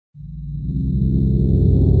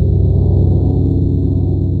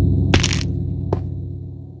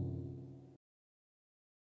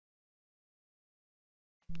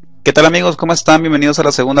¿Qué tal amigos? ¿Cómo están? Bienvenidos a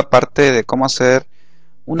la segunda parte de cómo hacer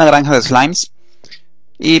una granja de slimes.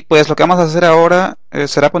 Y pues lo que vamos a hacer ahora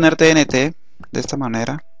será poner TNT de esta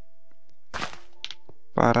manera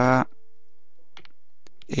para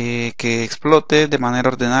que explote de manera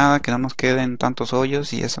ordenada, que no nos queden tantos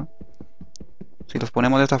hoyos y eso. Si los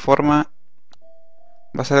ponemos de esta forma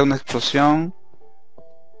va a ser una explosión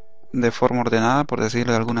de forma ordenada, por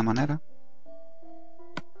decirlo de alguna manera.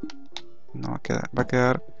 No va a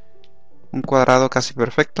quedar un cuadrado casi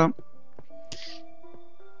perfecto.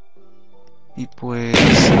 Y pues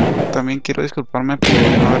también quiero disculparme por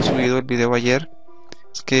no haber subido el video ayer.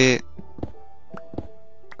 Es que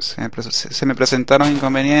se me presentaron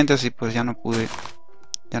inconvenientes y pues ya no pude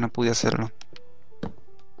hacerlo.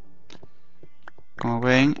 Como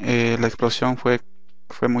ven, la explosión fue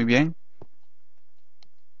muy bien.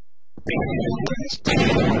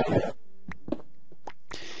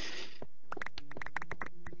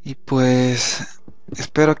 Y pues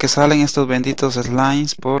espero que salen estos benditos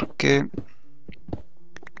slimes porque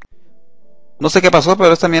no sé qué pasó,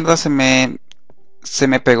 pero esta mierda se me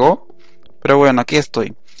pegó. Pero bueno, aquí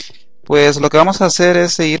estoy. Pues lo que vamos a hacer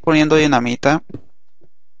es seguir poniendo dinamita.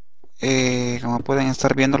 Como pueden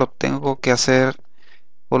estar viendo, lo tengo que hacer,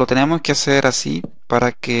 o lo tenemos que hacer así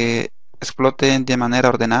para que exploten de manera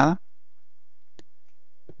ordenada.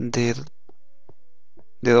 De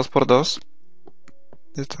 2x2.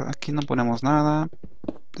 Aquí no ponemos nada.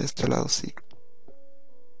 De este lado sí.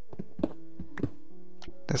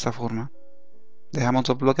 De esta forma. Dejamos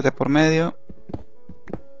 2 bloques de por medio.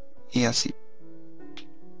 Y así.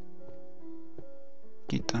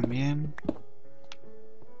 Aquí también.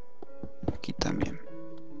 Aquí también.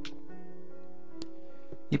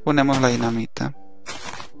 Y ponemos la dinamita.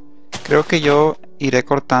 Creo que yo iré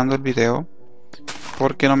cortando el video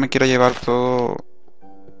porque no me quiero llevar todo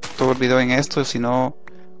el video en esto, sino,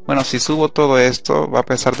 bueno, si subo todo esto va a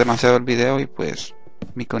pesar demasiado el video y pues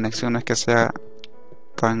mi conexión no es que sea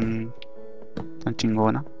tan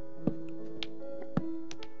chingona.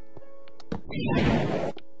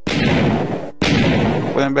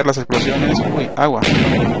 Pueden ver las explosiones. Uy, agua.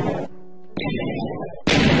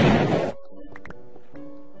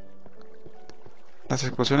 Las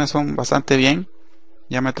explosiones son bastante bien.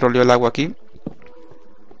 Ya me troleó el agua aquí.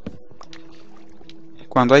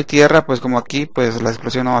 Cuando hay tierra, pues como aquí, pues la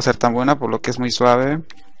explosión no va a ser tan buena, por lo que es muy suave.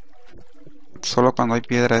 Solo cuando hay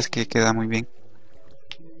piedra es que queda muy bien.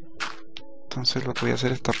 Entonces lo que voy a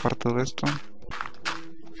hacer es tapar todo esto.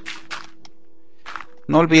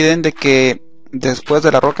 No olviden de que después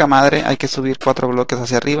de la roca madre hay que subir 4 bloques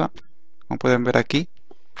hacia arriba, como pueden ver aquí.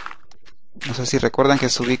 No sé si recuerdan que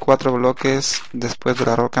subí 4 bloques después de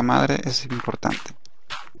la roca madre, es importante.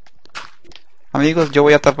 Amigos, yo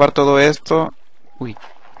voy a tapar todo esto. Uy,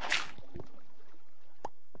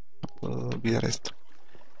 no puedo olvidar esto.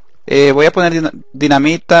 Voy a poner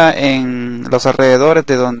dinamita en los alrededores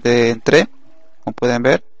de donde entré, como pueden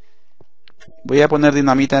ver. Voy a poner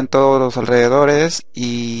dinamita en todos los alrededores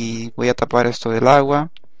y voy a tapar esto del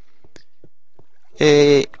agua.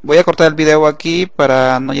 Voy a cortar el video aquí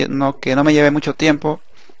para que no me lleve mucho tiempo.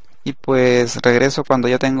 Y pues regreso cuando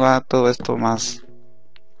ya tenga todo esto más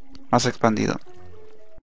expandido.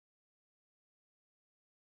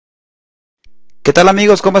 ¿Qué tal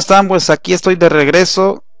amigos? ¿Cómo están? Pues aquí estoy de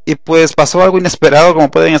regreso. Y pues pasó algo inesperado, como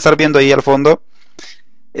pueden estar viendo ahí al fondo.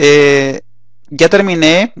 Ya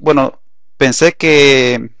terminé. Bueno, pensé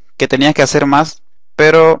que tenía que hacer más,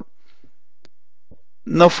 pero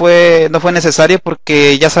no fue necesario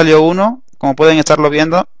porque ya salió uno, como pueden estarlo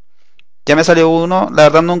viendo. Ya me salió uno, la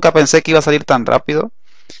verdad nunca pensé que iba a salir tan rápido.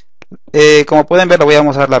 Como pueden ver, le voy a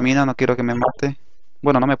mostrar la mina, no quiero que me mate.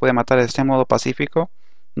 Bueno, no me puede matar, está en modo pacífico.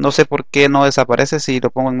 No sé por qué no desaparece si lo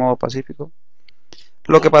pongo en modo pacífico.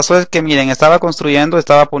 Lo que pasó es que miren, estaba construyendo,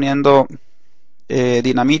 estaba poniendo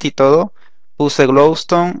dinamita y todo. Puse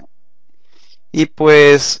glowstone y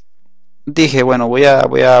pues dije, bueno, voy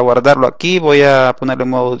a guardarlo aquí, voy a ponerlo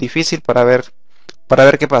en modo difícil para ver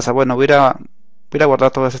qué pasa. Bueno, voy a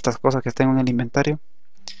guardar todas estas cosas que tengo en el inventario.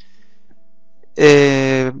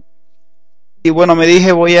 Y bueno, me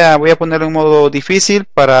dije, voy a ponerlo en modo difícil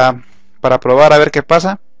para probar a ver qué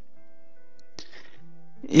pasa.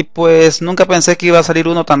 Y pues nunca pensé que iba a salir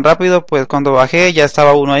uno tan rápido, pues cuando bajé ya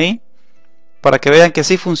estaba uno ahí. Para que vean que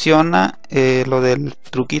sí funciona lo del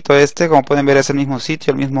truquito este, como pueden ver es el mismo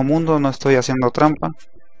sitio, el mismo mundo, no estoy haciendo trampa.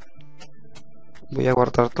 Voy a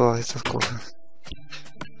guardar todas estas cosas.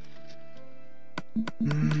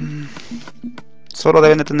 Solo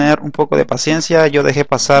deben de tener un poco de paciencia, yo dejé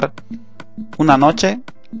pasar una noche.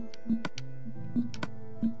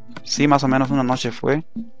 Sí, más o menos una noche fue.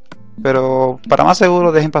 pero para más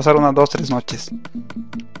seguro dejen pasar unas 2 o 3 noches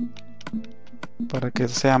para que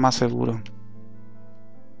sea más seguro.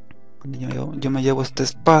 Yo me llevo esta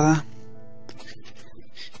espada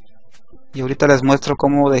y ahorita les muestro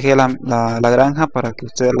cómo dejé la granja para que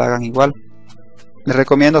ustedes la hagan igual. Les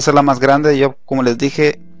recomiendo hacerla más grande. Yo, como les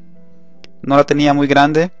dije, no la tenía muy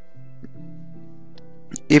grande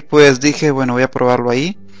y pues dije, bueno, voy a probarlo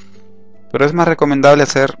ahí, pero es más recomendable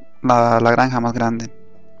hacer la granja más grande.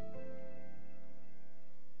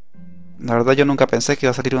 La verdad yo nunca pensé que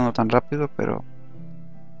iba a salir uno tan rápido, pero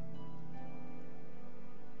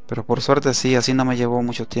por suerte sí, así no me llevó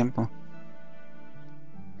mucho tiempo.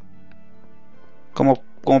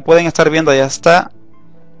 Como pueden estar viendo, ya está.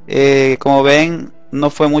 Como ven, no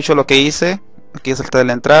fue mucho lo que hice. Aquí es el de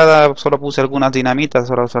la entrada, solo puse algunas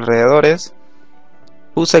dinamitas a los alrededores.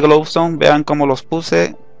 Puse glowstone, vean cómo los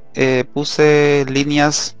puse. Puse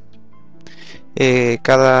líneas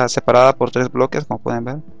cada separada por 3 bloques, como pueden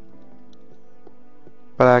ver,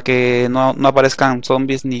 para que no aparezcan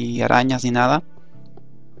zombies ni arañas ni nada.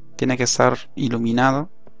 Tiene que estar iluminado.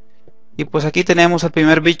 Y pues aquí tenemos el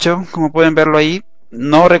primer bicho, como pueden verlo ahí.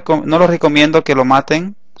 No lo recomiendo que lo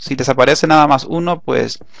maten. Si desaparece nada más uno,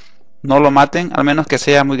 pues no lo maten, al menos que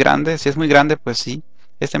sea muy grande. Si es muy grande, pues sí.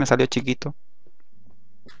 Este me salió chiquito.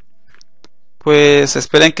 Pues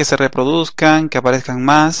esperen que se reproduzcan, que aparezcan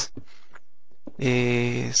más.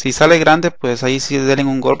 Si sale grande, pues ahí sí denle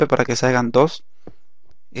un golpe para que se hagan 2.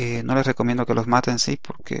 No les recomiendo que los maten, sí,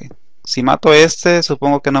 porque si mato este,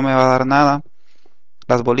 supongo que no me va a dar nada.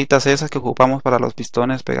 Las bolitas esas que ocupamos para los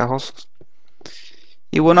pistones pegajosos.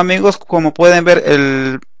 Y bueno amigos, como pueden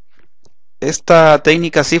ver, esta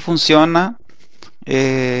técnica sí funciona.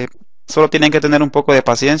 Solo tienen que tener un poco de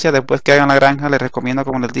paciencia. Después que hagan la granja, les recomiendo,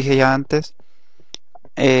 como les dije ya antes,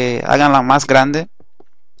 háganla más grande.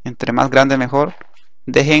 Entre más grande mejor.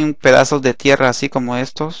 Dejen pedazos de tierra así como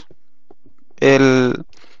estos.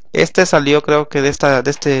 Este salió, creo que de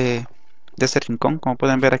este rincón. Como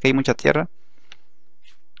pueden ver, aquí hay mucha tierra.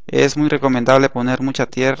 Es muy recomendable poner mucha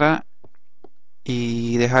tierra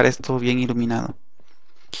y dejar esto bien iluminado.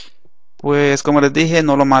 Pues como les dije,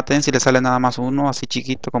 no lo maten. Si les sale nada más uno así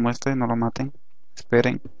chiquito como este, no lo maten,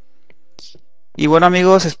 esperen. Y bueno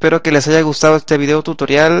amigos, espero que les haya gustado este video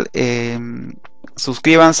tutorial.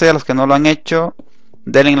 Suscríbanse a los que no lo han hecho,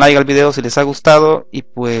 denle like al video si les ha gustado. Y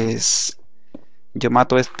pues yo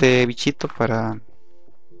mato este bichito para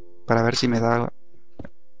ver si me da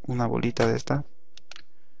una bolita de esta.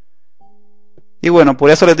 Y bueno, por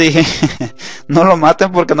eso les dije, no lo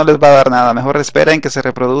maten porque no les va a dar nada. Mejor esperen que se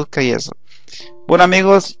reproduzca y eso. Bueno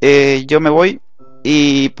amigos, yo me voy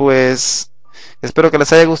y pues espero que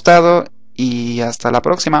les haya gustado y hasta la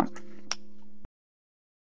próxima.